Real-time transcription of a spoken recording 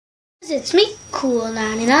It's me,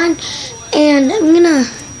 Cool99, and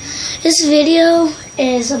this video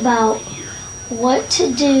is about what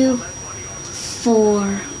to do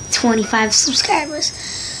for 25 subscribers.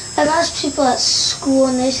 I've asked people at school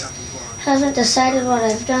and they haven't decided what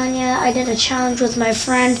I've done yet. I did a challenge with my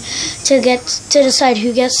friend to decide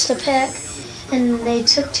who gets to pick, and they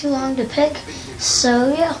took too long to pick.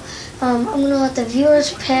 So yeah, I'm gonna let the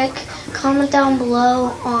viewers pick. Comment down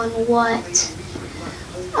below on what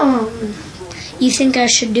you think I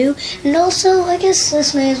should do, and also I guess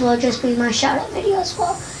this may as well just be my shout out video as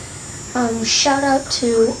well. Shout out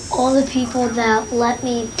to all the people that let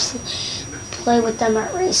me play with them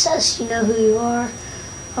at recess. You know who you are.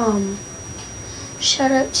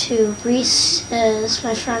 Shout out to Reese, is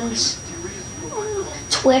my friend's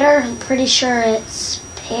Twitter. I'm pretty sure it's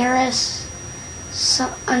Paris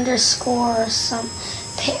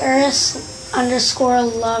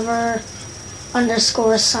lover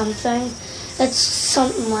 _ something. It's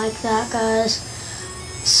something like that, guys.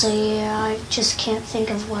 So yeah, I just can't think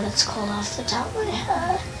of what it's called off the top of my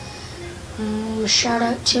head. Shout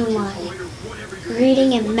out to my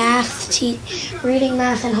reading, math, and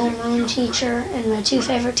homeroom teacher, and my two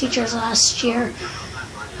favorite teachers last year.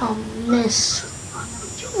 Miss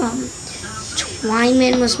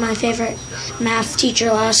Twyman was my favorite math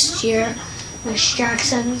teacher last year. Miss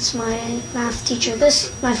Jackson's my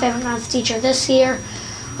favorite math teacher this year.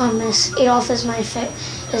 Miss Adolph is my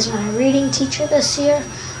reading teacher this year.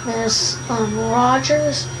 Miss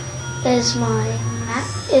Rogers is my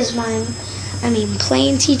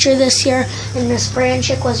playing teacher this year, and Miss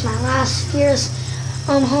Branchick was my last year's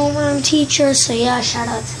homeroom teacher. So yeah, shout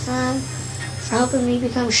out to them for helping me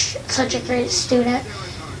become such a great student.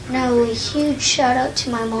 Now a huge shout out to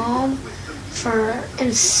my mom for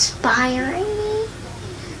inspiring me.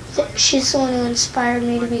 She's the one who inspired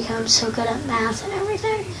me to become so good at math and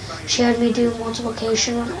everything. She had me do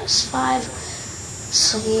multiplication when I was 5.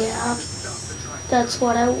 So yeah, that's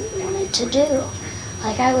what I wanted to do.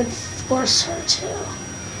 Like, I would force her to.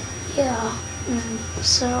 Yeah.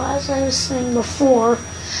 So as I was saying before,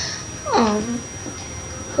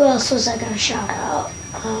 who else was I gonna shout out?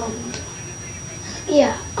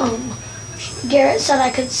 Garrett said I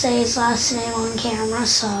could say his last name on camera,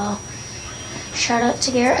 so shout out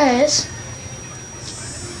to Garrett Hayes.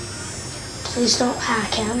 Please don't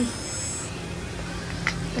hack him.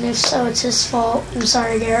 And if so, it's his fault. I'm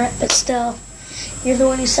sorry, Garrett, but still, you're the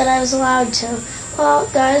one who said I was allowed to. Well,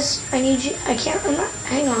 guys, I need you. I can't remember.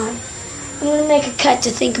 Hang on. I'm going to make a cut to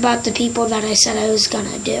think about the people that I said I was going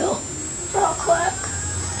to do real quick.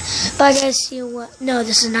 Bye, guys. See you what? No,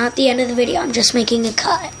 this is not the end of the video. I'm just making a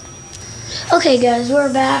cut. Okay, guys,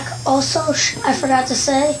 we're back. Also, I forgot to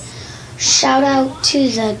say, shout out to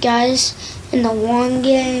the guys in the one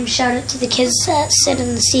game. Shout out to the kids that sit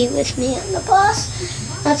in the seat with me in the bus.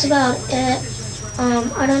 That's about it.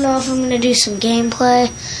 I don't know if I'm going to do some gameplay.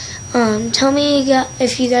 Tell me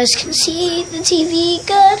if you guys can see the TV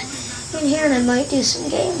good in here, and I might do some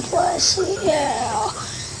gameplay. So yeah.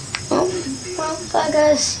 Well, bye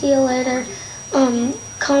guys. See you later.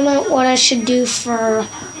 Comment what I should do for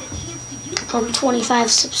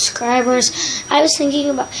 25 subscribers. I was thinking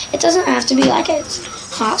about, it doesn't have to be like a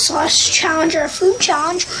hot sauce challenge or a food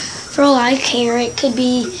challenge. For all I care, it could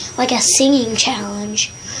be like a singing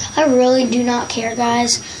challenge. I really do not care,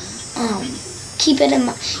 guys. Keep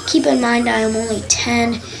in mind I am only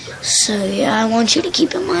 10, so yeah, I want you to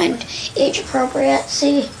keep in mind age appropriate.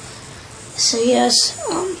 See, so yes,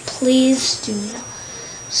 please do.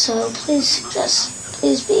 So please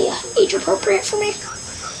be age appropriate for me.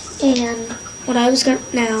 And what I was gonna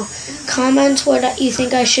now comment what you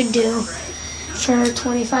think I should do for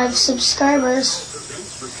 25 subscribers.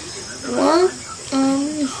 Well,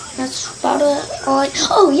 that's about it.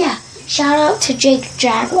 Oh yeah, shout out to Jake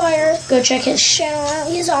Jaguar. Go check his channel out.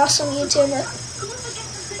 He's an awesome YouTuber.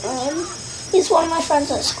 He's one of my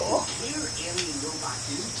friends at school.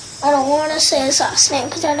 I don't want to say his last name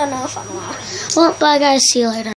because I don't know if I'm allowed. Well, bye guys. See you later.